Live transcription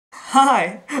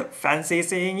Hi! Fancy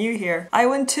seeing you here. I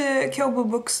went to Kyobo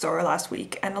Bookstore last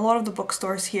week and a lot of the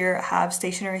bookstores here have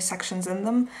stationery sections in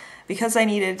them. Because I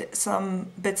needed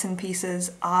some bits and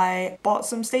pieces, I bought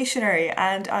some stationery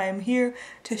and I am here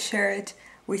to share it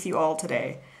with you all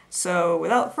today. So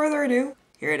without further ado,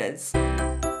 here it is.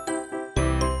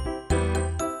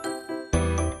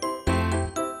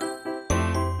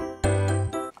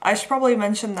 I should probably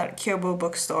mention that Kyobo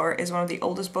Bookstore is one of the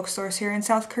oldest bookstores here in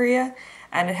South Korea,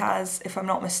 and it has, if I'm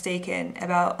not mistaken,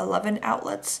 about 11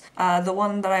 outlets. The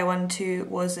one that I went to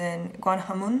was in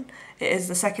Gwanghwamun. It is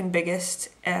the second biggest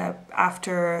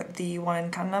after the one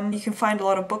in Gangnam. You can find a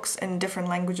lot of books in different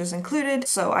languages included,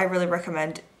 so I really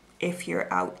recommend if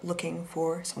you're out looking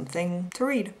for something to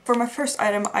read. For my first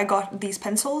item, I got these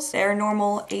pencils. They're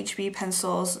normal HB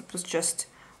pencils. It was just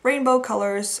rainbow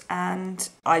colors, and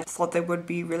I thought they would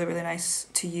be really nice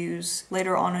to use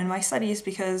later on in my studies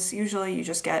because usually you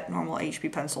just get normal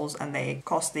HB pencils and they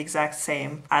cost the exact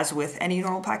same as with any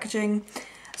normal packaging.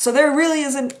 So there really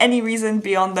isn't any reason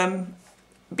beyond them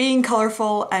being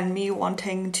colorful and me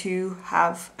wanting to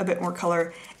have a bit more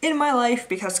color in my life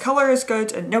because color is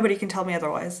good and nobody can tell me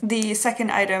otherwise. The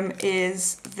second item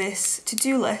is this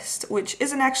to-do list, which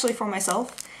isn't actually for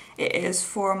myself. It is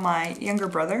for my younger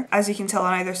brother. As you can tell,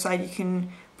 on either side you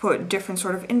can put different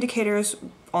sort of indicators.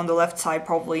 On the left side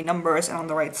probably numbers, and on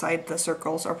the right side the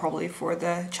circles are probably for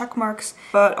the check marks.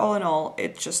 But all in all,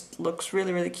 it just looks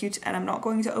really cute, and I'm not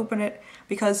going to open it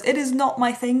because it is not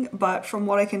my thing, but from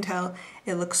what I can tell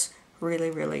it looks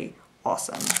really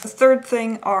awesome. The third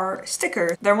thing are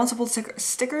stickers. There are multiple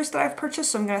stickers that I've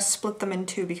purchased, so I'm going to split them in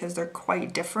two because they're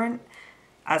quite different,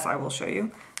 as I will show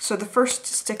you. So the first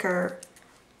stickers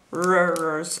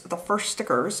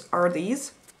are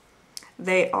these.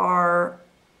 They are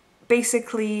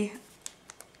basically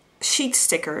sheet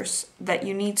stickers that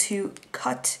you need to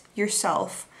cut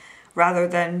yourself rather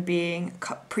than being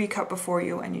pre-cut before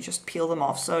you and you just peel them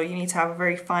off. So you need to have a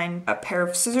very fine pair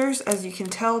of scissors, as you can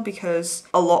tell, because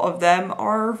a lot of them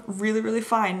are really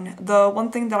fine. The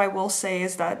one thing that I will say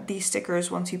is that these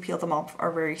stickers, once you peel them off,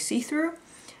 are very see-through.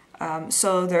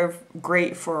 So they're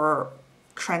great for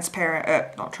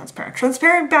transparent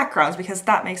backgrounds because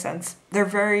that makes sense. They're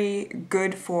very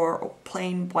good for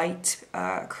plain white,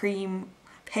 cream,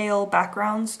 pale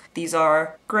backgrounds. These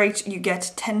are great. You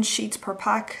get 10 sheets per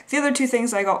pack. The other two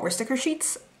things I got were sticker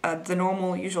sheets, the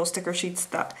normal usual sticker sheets,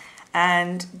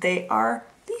 and they are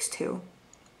these two.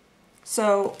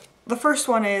 So the first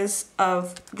one is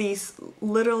of these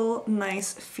little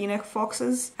nice phoenix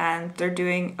foxes, and they're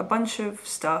doing a bunch of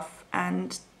stuff,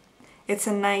 and it's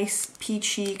a nice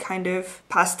peachy kind of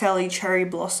pastel-y cherry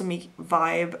blossomy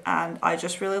vibe, and I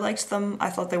just really liked them. I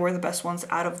thought they were the best ones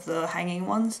out of the hanging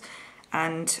ones,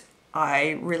 and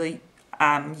I really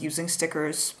am using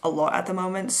stickers a lot at the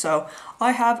moment, so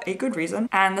I have a good reason.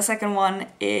 And the second one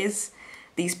is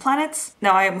these planets.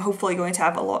 Now I am hopefully going to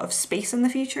have a lot of space in the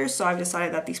future, so I've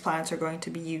decided that these planets are going to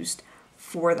be used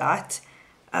for that.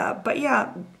 But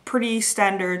yeah, pretty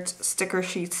standard sticker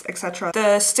sheets, etc.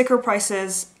 The sticker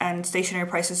prices and stationery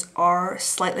prices are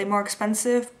slightly more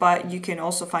expensive, but you can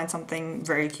also find something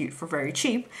very cute for very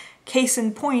cheap. Case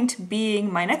in point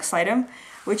being my next item,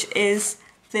 which is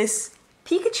this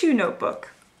Pikachu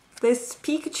notebook. This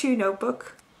Pikachu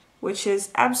notebook, which is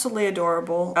absolutely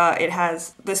adorable. It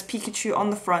has this Pikachu on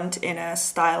the front in a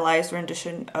stylized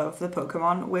rendition of the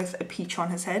Pokemon with a peach on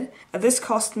his head. This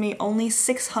cost me only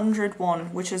 600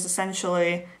 won, which is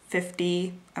essentially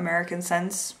 50 American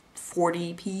cents,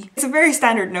 40p. It's a very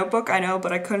standard notebook, I know,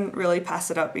 but I couldn't really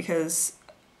pass it up because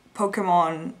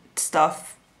Pokemon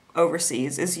stuff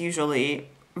overseas is usually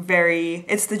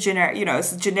it's the generic,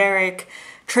 it's the generic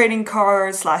trading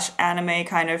card / anime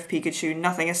kind of Pikachu.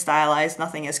 Nothing is stylized,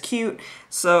 nothing is cute.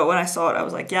 So when I saw it, I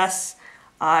was like, yes,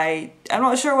 I'm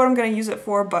not sure what I'm gonna use it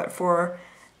for, but for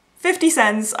 50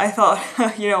 cents, I thought,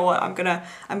 you know what, I'm gonna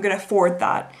afford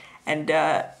that. And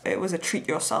it was a treat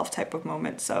yourself type of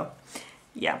moment, so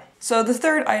yeah. So the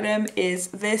third item is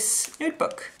this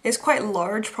notebook. It's quite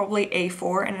large, probably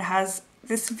A4, and it has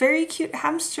this very cute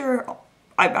hamster.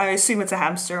 I assume it's a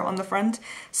hamster on the front,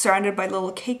 surrounded by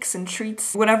little cakes and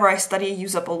treats. Whenever I study, I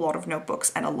use up a lot of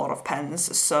notebooks and a lot of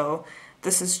pens, so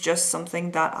this is just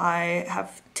something that I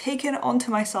have taken onto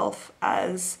myself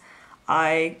as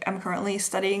I am currently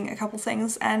studying a couple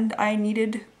things and I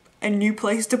needed a new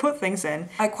place to put things in.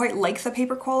 I quite like the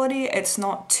paper quality. It's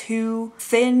not too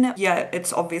thin, yet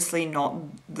it's obviously not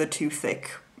the too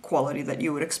thick quality that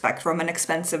you would expect from an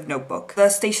expensive notebook. The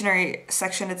stationery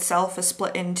section itself is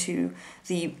split into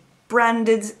the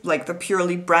branded, like the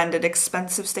purely branded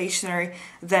expensive stationery,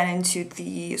 then into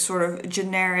the sort of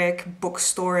generic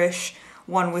bookstore-ish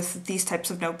one with these types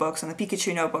of notebooks and the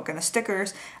Pikachu notebook and the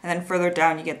stickers, and then further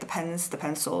down you get the pens, the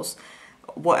pencils,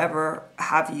 whatever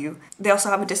have you. They also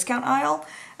have a discount aisle.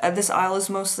 This aisle is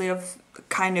mostly of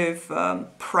kind of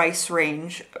price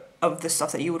range of the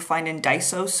stuff that you would find in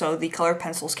Daiso, so the colored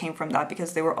pencils came from that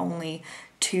because they were only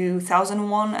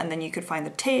 2001, and then you could find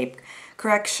the tape,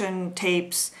 correction,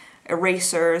 tapes,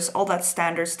 erasers, all that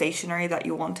standard stationery that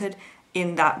you wanted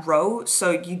in that row,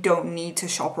 so you don't need to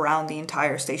shop around the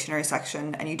entire stationery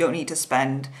section, and you don't need to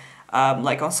spend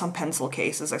like on some pencil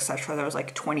cases, etc. There was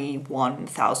like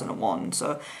 21,001,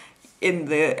 so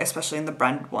especially in the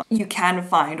branded one, you can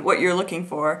find what you're looking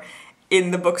for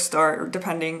in the bookstore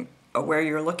depending on where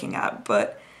you're looking at.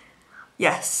 But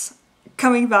yes,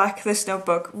 coming back, this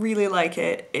notebook, really like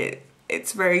it.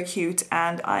 It's very cute,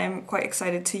 and I'm quite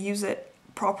excited to use it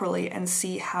properly and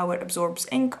see how it absorbs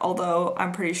ink, although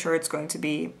I'm pretty sure it's going to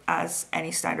be as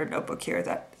any standard notebook here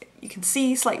that you can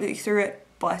see slightly through it,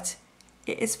 but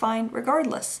it is fine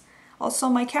regardless. Also,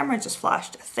 my camera just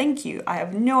flashed. Thank you. I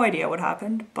have no idea what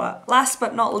happened, but last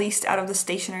but not least, out of the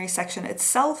stationery section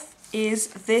itself is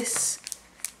this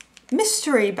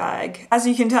mystery bag. As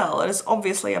you can tell, it is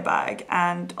obviously a bag,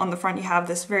 and on the front you have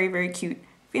this very, very cute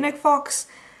Phoenix fox.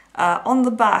 On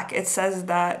the back it says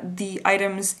that the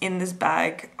items in this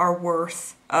bag are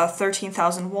worth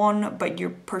 13,001, but you're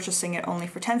purchasing it only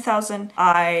for 10,000.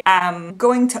 I am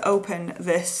going to open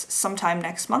this sometime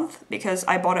next month because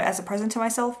I bought it as a present to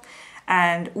myself,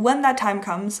 and when that time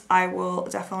comes I will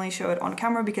definitely show it on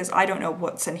camera because I don't know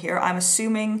what's in here. I'm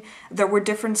assuming there were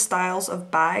different styles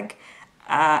of bag,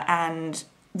 and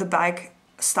the bag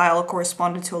style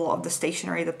corresponded to a lot of the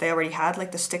stationery that they already had,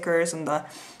 like the stickers and the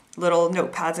little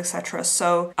notepads, etc.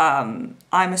 So I'm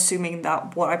assuming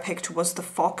that what I picked was the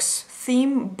fox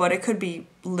theme, but it could be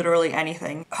literally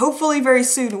anything. Hopefully very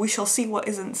soon we shall see what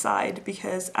is inside,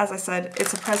 because as I said,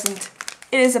 it's a present.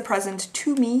 It is a present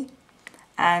to me,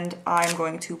 and I'm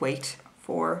going to wait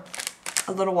for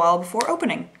a little while before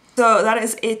opening. So that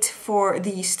is it for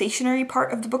the stationery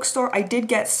part of the bookstore. I did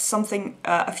get something,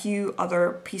 a few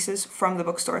other pieces from the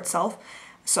bookstore itself,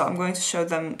 so I'm going to show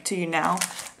them to you now.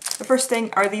 The first thing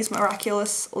are these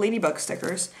Miraculous Ladybug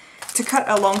stickers. To cut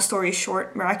a long story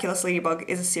short, Miraculous Ladybug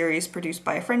is a series produced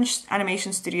by a French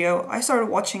animation studio. I started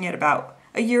watching it about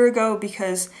a year ago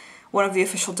because one of the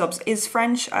official dubs is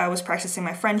French. I was practicing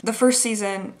my French. The first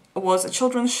season was a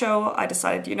children's show. I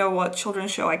decided, you know what,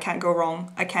 children's show, I can't go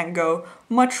wrong. I can't go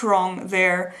much wrong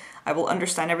there. I will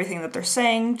understand everything that they're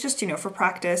saying, just, you know, for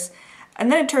practice.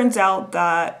 And then it turns out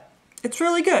that it's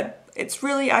really good. It's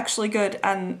really actually good,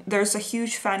 and there's a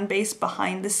huge fan base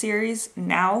behind the series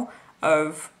now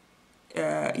of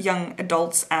young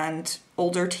adults and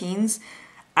older teens,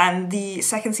 and the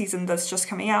second season that's just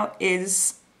coming out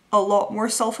is a lot more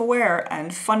self-aware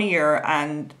and funnier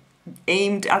and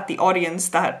aimed at the audience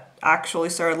that actually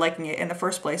started liking it in the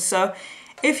first place. So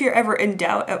if you're ever in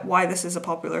doubt at why this is a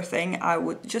popular thing, I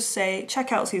would just say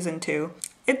check out season 2.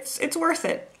 It's worth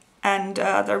it. And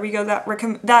there we go,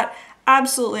 that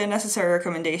absolutely a necessary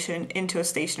recommendation into a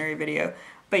stationery video.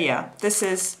 But yeah, this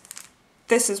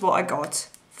is what I got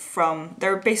from,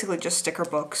 they're basically just sticker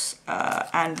books,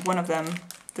 and one of them,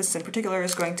 this in particular,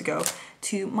 is going to go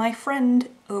to my friend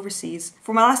overseas.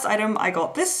 For my last item, I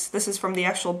got this. This is from the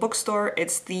actual bookstore.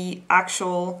 It's the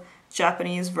actual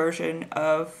Japanese version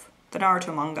of the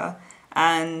Naruto manga,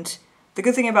 and the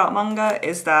good thing about manga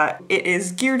is that it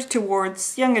is geared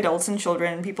towards young adults and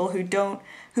children, people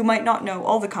who might not know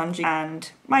all the kanji,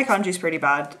 and my kanji's pretty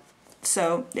bad.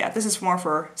 So yeah, this is more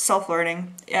for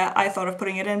self-learning. Yeah, I thought of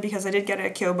putting it in because I did get it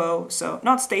at Kyobo, so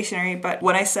not stationery, but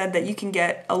when I said that you can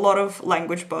get a lot of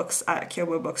language books at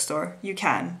Kyobo Bookstore, you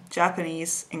can,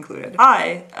 Japanese included.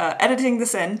 Editing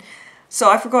this in,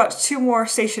 so I forgot 2 more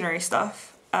stationery stuff.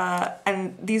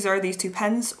 And these are these 2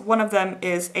 pens. One of them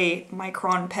is a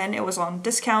Micron pen. It was on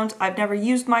discount. I've never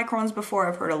used Microns before.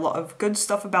 I've heard a lot of good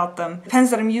stuff about them. The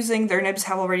pens that I'm using, their nibs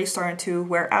have already started to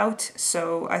wear out,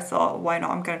 so I thought, why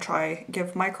not? I'm gonna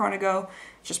give Micron a go,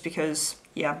 just because,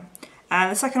 yeah.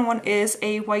 And the second one is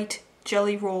a white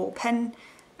Jelly Roll pen.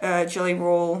 Jelly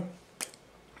Roll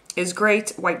is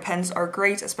great. White pens are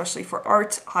great, especially for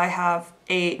art. I have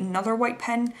another white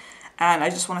pen, and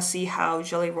I just want to see how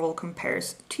Jelly Roll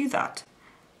compares to that.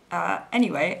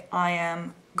 Anyway, I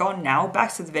am gone now,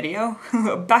 back to the video,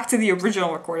 back to the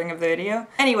original recording of the video.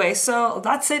 Anyway, so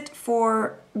that's it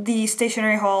for the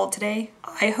stationery haul today.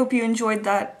 I hope you enjoyed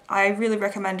that. I really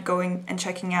recommend going and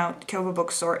checking out Kyobo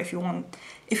Bookstore if you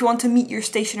want to meet your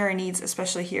stationery needs,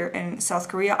 especially here in South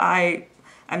Korea. I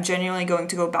am genuinely going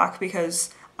to go back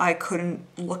because I couldn't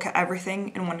look at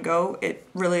everything in one go. It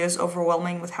really is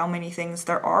overwhelming with how many things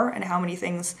there are and how many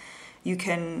things you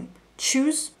can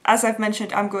choose. As I've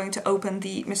mentioned, I'm going to open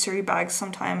the mystery bags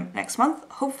sometime next month,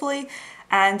 hopefully,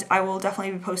 and I will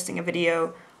definitely be posting a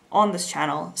video on this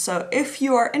channel. So if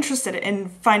you are interested in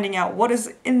finding out what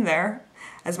is in there,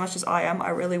 as much as I am, I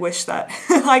really wish that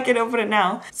I could open it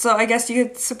now. So I guess you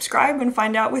could subscribe and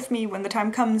find out with me when the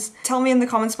time comes. Tell me in the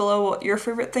comments below what your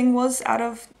favorite thing was out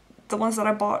of the ones that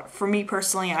I bought. For me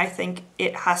personally, I think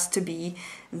it has to be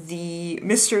the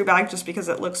mystery bag just because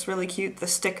it looks really cute, the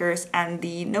stickers, and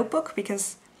the notebook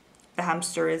because the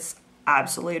hamster is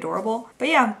absolutely adorable. But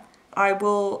yeah, I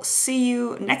will see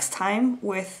you next time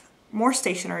with more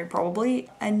stationery, probably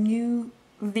a new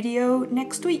video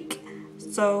next week.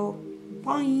 So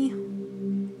bye.